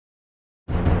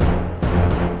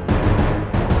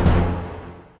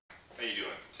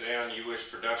Today on You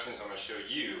Wish Productions, I'm going to show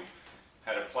you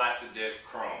how to Plasti Dip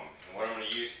Chrome. And what I'm going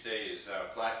to use today is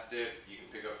Plasti Dip. You can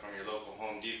pick up from your local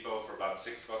Home Depot for about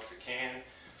 $6 a can.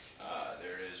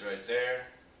 There it is right there.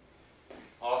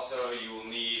 Also, you will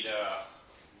need a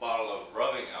bottle of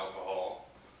rubbing alcohol,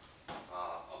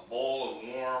 a bowl of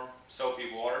warm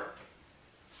soapy water,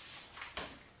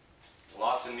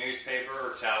 lots of newspaper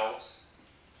or towels.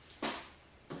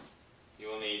 You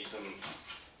will need some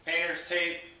painter's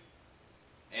tape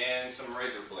and some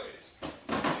razor blades.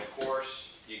 And of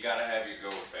course, you gotta have your go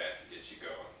fast to get you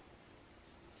going.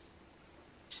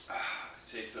 It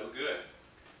tastes so good.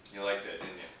 You like that,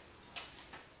 didn't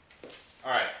you?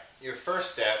 Alright, your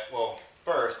first step,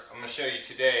 first I'm going to show you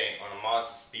today on a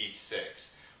Mazda Speed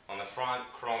 6 on the front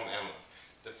chrome emblem.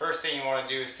 The first thing you want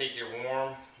to do is take your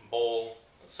warm bowl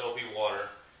of soapy water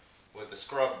with a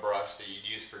scrub brush that you'd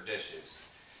use for dishes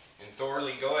and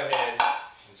thoroughly go ahead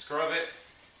and scrub it.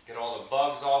 Get all the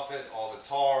bugs off it, all the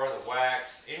tar, the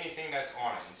wax, anything that's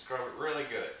on it, and scrub it really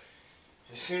good.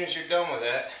 As soon as you're done with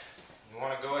that, you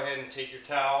want to go ahead and take your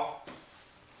towel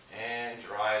and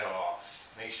dry it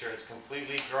off. Make sure it's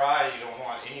completely dry. You don't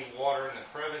want any water in the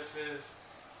crevices,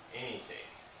 anything.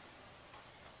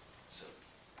 So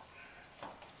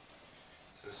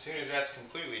as soon as that's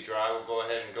completely dry, we'll go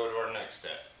ahead and go to our next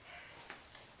step.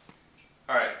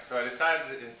 Alright, so I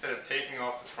decided instead of taping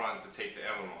off the front to take the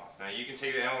emblem off. Now you can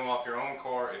take the emblem off your own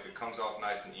car if it comes off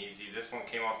nice and easy. This one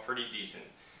came off pretty decent.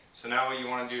 So now what you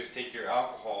want to do is take your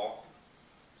alcohol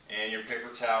and your paper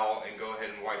towel and go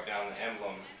ahead and wipe down the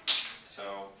emblem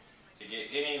so to get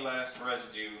any last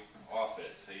residue off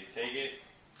it. So you take it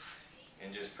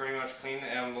and just pretty much clean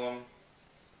the emblem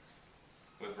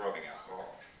with rubbing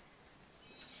alcohol.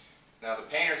 Now the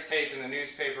painter's tape and the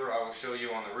newspaper I will show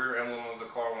you on the rear emblem of the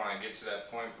car when I get to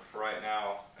that point, but for right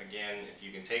now, again, if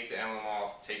you can take the emblem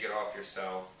off, take it off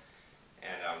yourself, and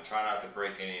try not to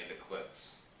break any of the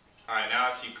clips. Alright,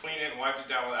 now if you clean it and wipe it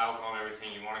down with alcohol and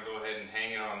everything, you want to go ahead and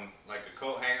hang it on like a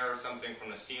coat hanger or something from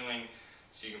the ceiling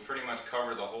so you can pretty much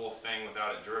cover the whole thing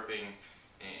without it dripping,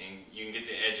 and you can get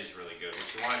the edges really good.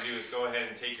 What you want to do is go ahead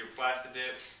and take your Plasti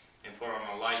Dip and put on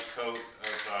a light coat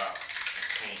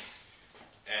of paint.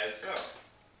 As so.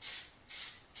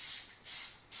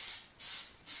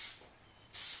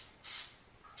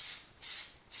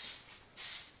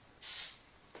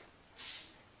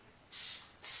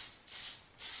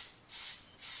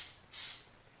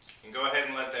 And go ahead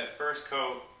and let that first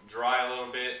coat dry a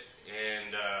little bit,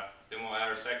 and then we'll add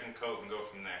our second coat and go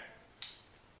from there.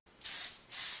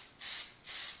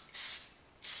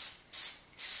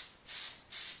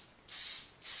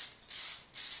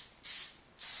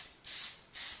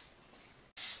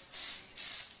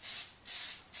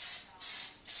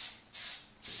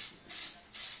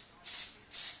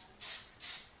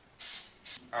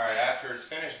 Alright, after it's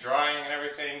finished drying and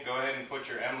everything, go ahead and put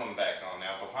your emblem back on.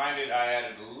 Now behind it I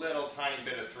added a little tiny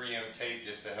bit of 3M tape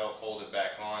just to help hold it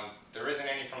back on. There isn't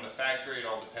any from the factory, it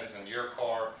all depends on your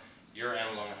car, your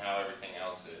emblem, and how everything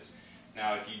else is.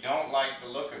 Now if you don't like the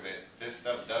look of it, this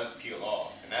stuff does peel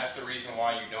off. And that's the reason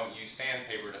why you don't use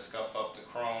sandpaper to scuff up the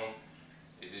chrome,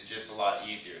 is it's just a lot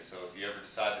easier. So if you ever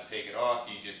decide to take it off,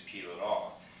 you just peel it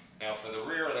off. Now for the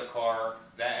rear of the car,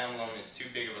 that emblem is too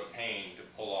big of a pain to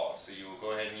pull off, so you will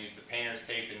go ahead and use the painter's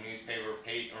tape and newspaper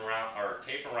tape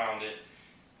around it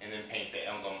and then paint the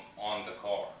emblem on the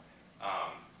car.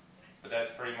 But that's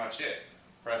pretty much it.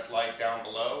 Press like down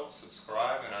below,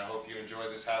 subscribe, and I hope you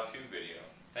enjoyed this how-to video.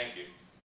 Thank you.